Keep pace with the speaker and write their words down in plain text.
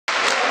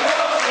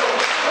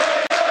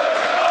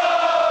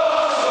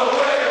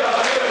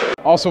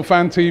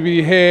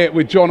ArsenalFanTV here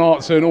with John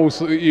Hartson.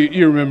 Also,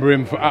 you remember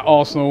him at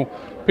Arsenal.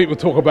 People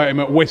talk about him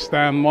at West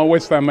Ham. My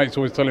West Ham mates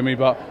always telling me,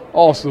 but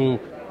Arsenal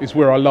is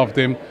where I loved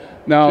him.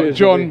 Now, cheers,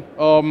 John,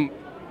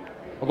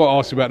 I've got to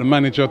ask you about the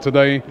manager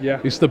today. Yeah.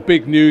 It's the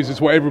big news.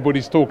 It's what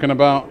everybody's talking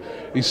about.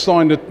 He's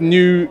signed a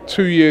new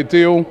 2-year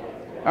deal.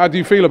 How do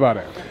you feel about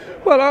it?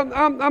 Well,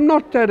 I'm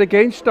not dead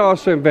against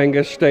Arsene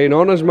Wenger staying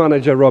on as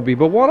manager, Robbie,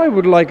 but what I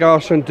would like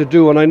Arsene to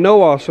do, and I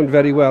know Arsene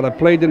very well, I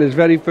played in his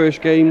very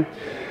first game.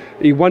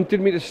 He wanted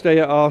me to stay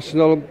at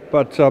Arsenal,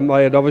 but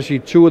I had obviously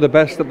two of the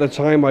best at the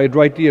time. I had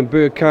Righty and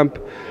Bergkamp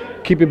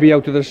keeping me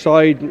out to the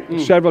side.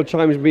 Several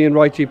times me and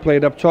Righty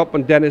played up top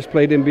and Dennis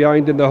played in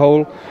behind in the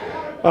hole.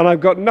 And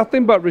I've got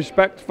nothing but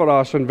respect for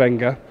Arsene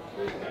Wenger.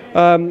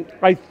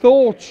 I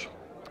thought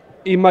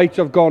he might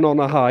have gone on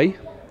a high.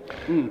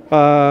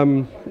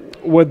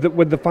 With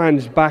the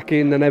fans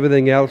backing and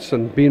everything else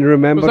and being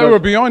remembered. Because they were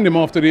behind him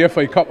after the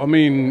FA Cup. I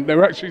mean, they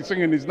were actually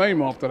singing his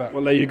name after that.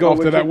 Well, there you go.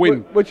 After that win,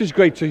 which is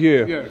great to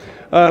hear.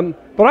 Yeah.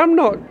 But I'm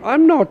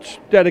not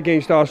dead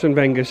against Arsene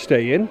Wenger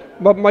staying.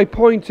 But my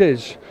point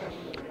is,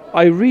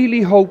 I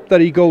really hope that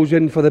he goes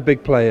in for the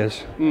big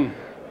players.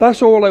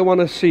 That's all I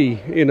want to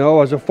see. You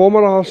know, as a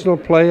former Arsenal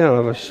player, I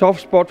have a soft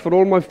spot for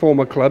all my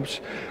former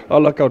clubs. I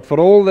look out for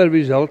all their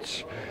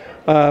results.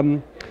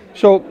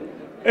 So,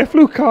 if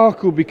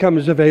Lukaku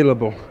becomes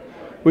available,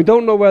 we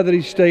don't know whether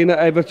he's staying at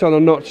Everton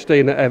or not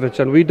staying at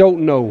Everton. We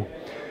don't know.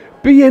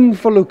 Be in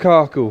for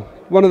Lukaku,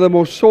 one of the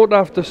most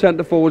sought-after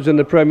centre-forwards in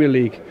the Premier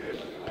League.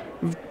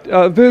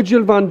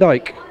 Virgil van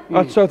Dijk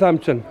at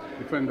Southampton.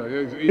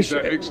 Defender, he's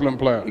an excellent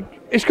player.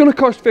 It's going to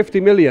cost 50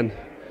 million.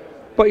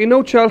 But you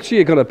know Chelsea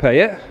are going to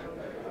pay it.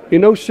 You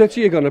know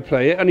City are going to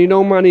pay it. And you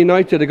know Man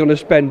United are going to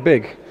spend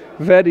big.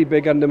 Very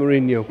big under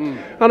Mourinho.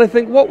 And I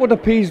think what would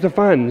appease the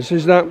fans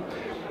is that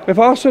if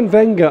Arsene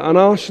Wenger and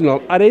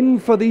Arsenal are in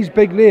for these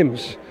big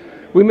names,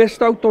 we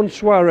missed out on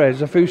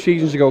Suarez a few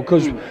seasons ago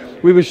because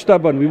we were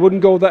stubborn. We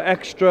wouldn't go the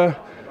extra,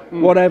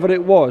 whatever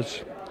it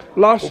was.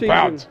 Last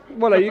season,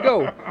 well, there you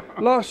go.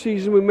 Last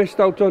season we missed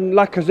out on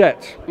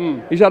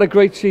Lacazette. He's had a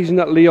great season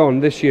at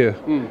Lyon this year.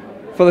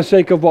 For the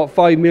sake of what,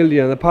 5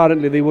 million?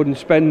 Apparently they wouldn't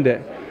spend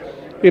it.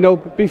 You know,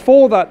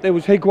 before that there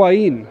was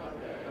Higuain.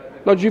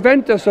 Now,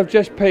 Juventus have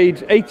just paid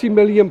 £80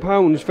 million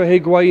for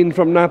Higuain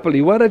from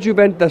Napoli. Where are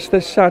Juventus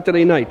this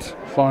Saturday night?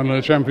 Final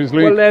of the Champions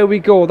League. Well, there we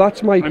go.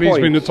 That's my point. And he's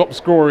been the top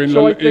scorer in,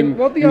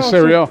 in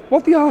Serie A.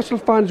 What the Arsenal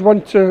fans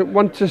want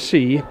to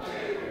see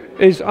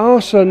is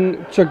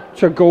Arsene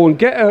to go and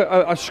get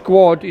a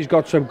squad. He's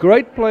got some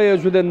great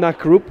players within that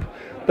group.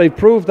 They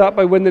proved that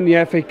by winning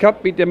the FA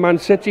Cup, beating Man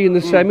City in the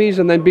semis,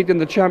 and then beating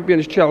the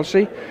champions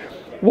Chelsea.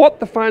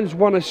 What the fans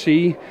want to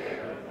see,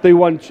 they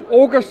want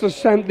August the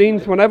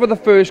 17th, whenever the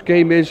first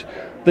game is,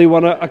 they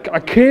want a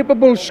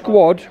capable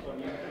squad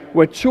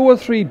with 2 or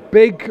 3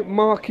 big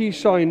marquee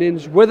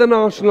signings with an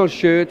Arsenal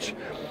shirt,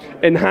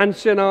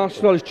 enhancing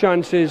Arsenal's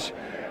chances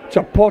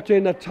to put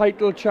in a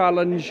title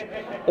challenge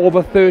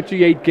over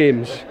 38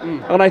 games.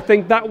 And I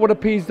think that would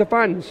appease the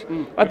fans.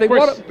 I think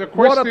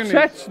what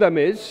upsets them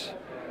is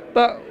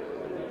that,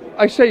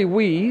 I say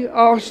we,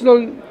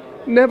 Arsenal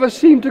never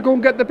seem to go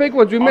and get the big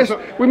ones. We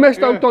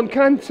missed out on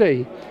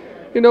Kante.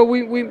 You know,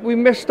 we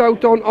missed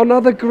out on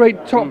other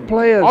great top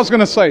players. I was going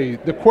to say,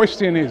 the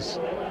question is,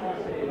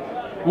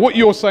 what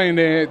you're saying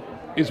there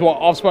is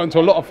what I've spoken to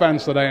a lot of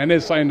fans today, and they're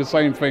saying the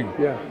same thing.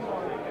 Yeah.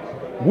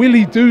 Will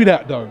he do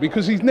that, though?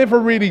 Because he's never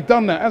really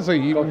done that, has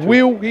he?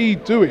 Will he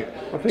do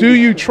it? Do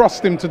you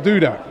trust him to do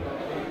that?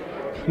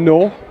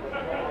 No.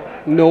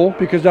 No,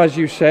 because as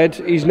you said,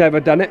 he's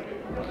never done it.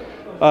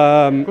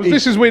 Because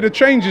this is where the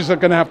changes are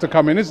going to have to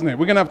come in, isn't it?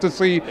 We're going to have to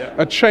see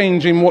a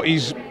change in what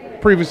he's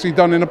previously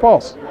done in the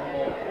past.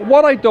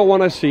 What I don't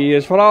want to see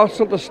is for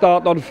Arsenal to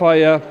start on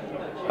fire,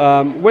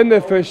 win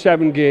their first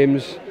 7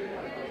 games,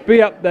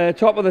 be up there,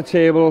 top of the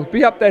table,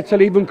 be up there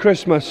till even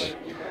Christmas,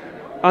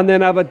 and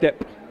then have a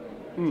dip,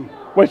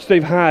 which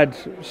they've had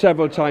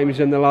several times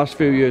in the last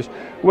few years,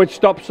 which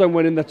stops them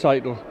winning the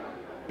title.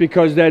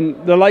 Because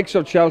then the likes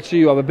of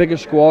Chelsea, who have a bigger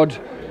squad,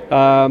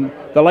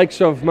 the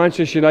likes of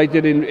Manchester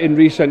United in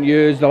recent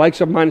years, the likes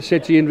of Man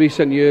City in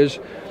recent years,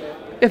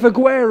 if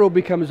Aguero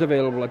becomes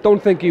available, I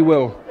don't think he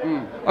will.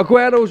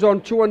 Aguero's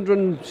on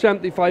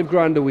 275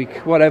 grand a week,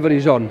 whatever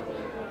he's on.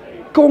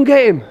 Go and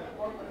get him.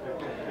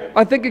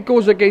 I think it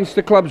goes against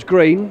the club's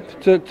grain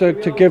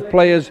to give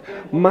players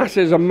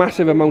massive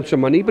amounts of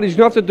money, but he's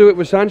going to have to do it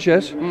with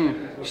Sanchez.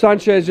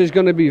 Sanchez is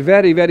going to be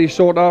very, very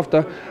sought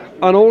after.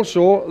 And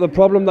also, the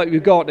problem that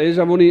we've got is,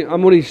 I'm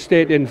only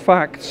stating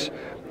facts,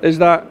 is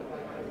that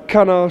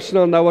can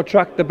Arsenal now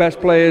attract the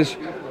best players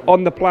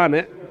on the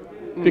planet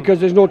because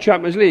there's no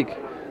Champions League?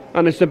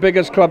 And it's the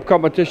biggest club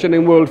competition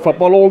in world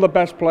football. All the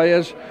best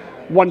players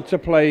want to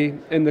play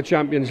in the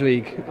Champions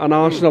League, and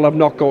Arsenal have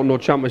not got no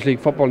Champions League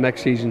football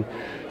next season.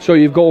 So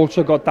you've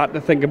also got that to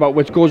think about,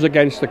 which goes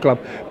against the club.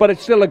 But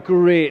it's still a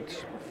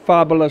great,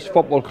 fabulous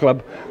football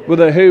club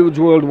with a huge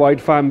worldwide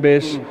fan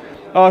base.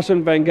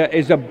 Arsene Wenger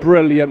is a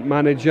brilliant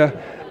manager.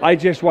 I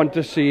just want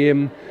to see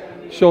him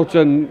sort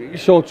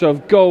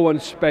of go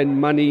and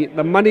spend money.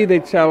 The money they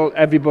tell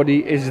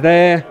everybody is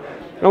there.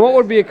 And what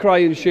would be a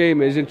crying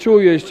shame is in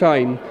 2 years'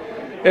 time,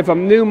 if a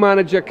new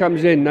manager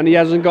comes in and he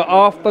hasn't got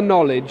half the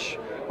knowledge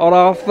or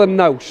half the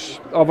nous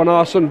of an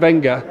Arsene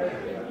Wenger,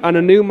 and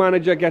a new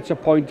manager gets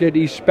appointed,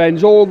 he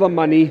spends all the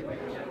money,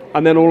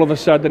 and then all of a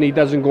sudden he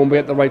doesn't go and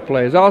get the right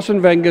players.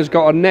 Arsene Wenger's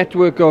got a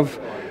network of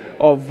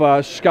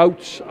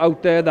scouts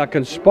out there that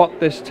can spot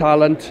this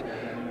talent,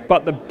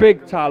 but the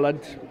big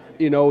talent,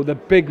 you know, the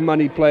big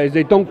money players,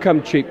 they don't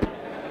come cheap.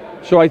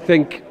 So I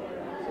think,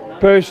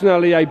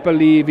 personally, I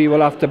believe he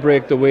will have to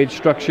break the wage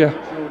structure,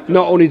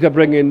 not only to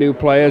bring in new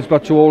players,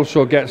 but to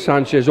also get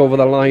Sanchez over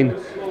the line.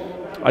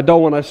 I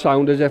don't want to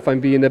sound as if I'm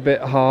being a bit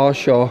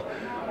harsh or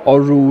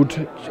rude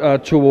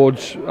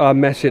towards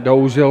Mesut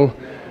Ozil.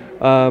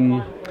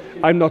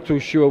 I'm not too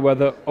sure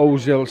whether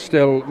Ozil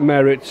still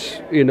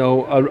merits, you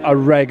know, a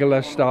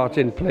regular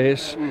starting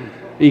place.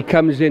 He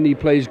comes in, he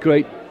plays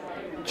great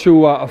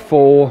 2 out of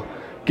 4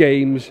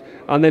 games,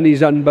 and then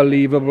he's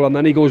unbelievable, and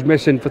then he goes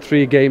missing for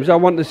 3 games. I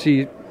want to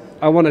see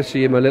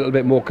him a little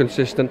bit more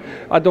consistent.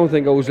 I don't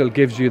think Ozil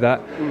gives you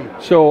that.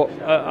 So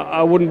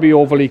I wouldn't be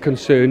overly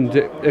concerned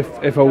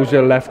if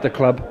Ozil left the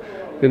club,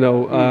 you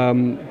know,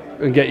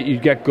 and you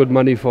get good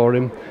money for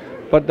him.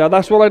 But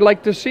that's what I'd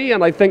like to see,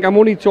 and I think I'm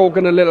only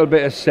talking a little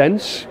bit of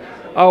sense,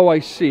 how I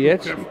see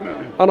it.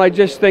 Definitely. And I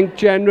just think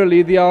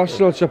generally the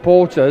Arsenal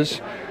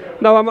supporters,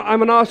 now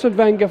I'm an Arsene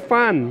Wenger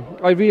fan,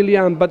 I really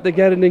am, but they're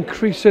getting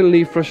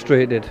increasingly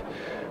frustrated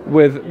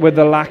with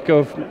the lack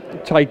of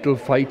title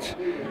fight.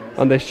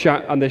 And this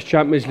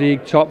Champions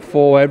League top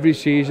 4 every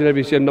season.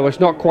 No, it's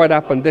not quite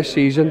happened this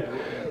season.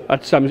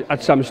 At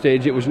some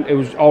stage, it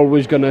was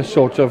always going to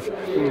sort of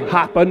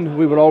happen.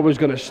 We were always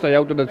going to stay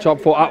out of the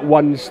top 4 at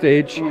one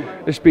stage.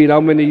 It's been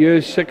how many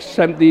years?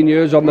 17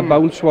 years on the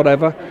bounce,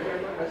 whatever.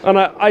 And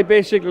I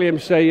basically am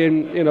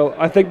saying, you know,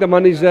 I think the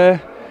money's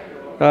there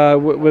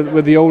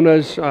with the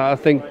owners. I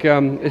think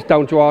it's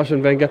down to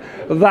Arsene Wenger.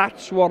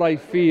 That's what I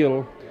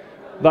feel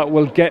that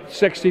will get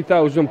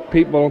 60,000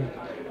 people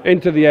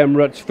into the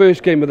Emirates,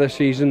 first game of the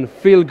season,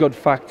 feel-good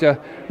factor.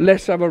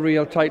 Let's have a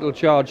real title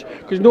charge.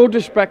 Because no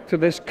disrespect to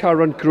this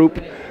current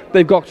group,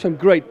 they've got some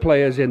great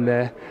players in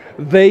there.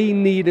 They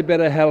need a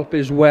bit of help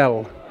as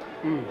well.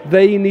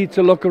 They need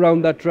to look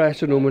around that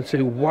dressing room and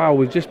say, wow,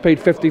 we've just paid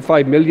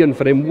 55 million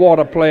for him. What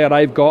a player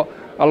I've got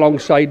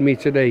alongside me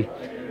today.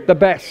 The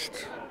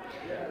best.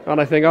 And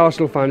I think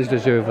Arsenal fans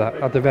deserve that,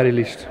 at the very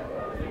least.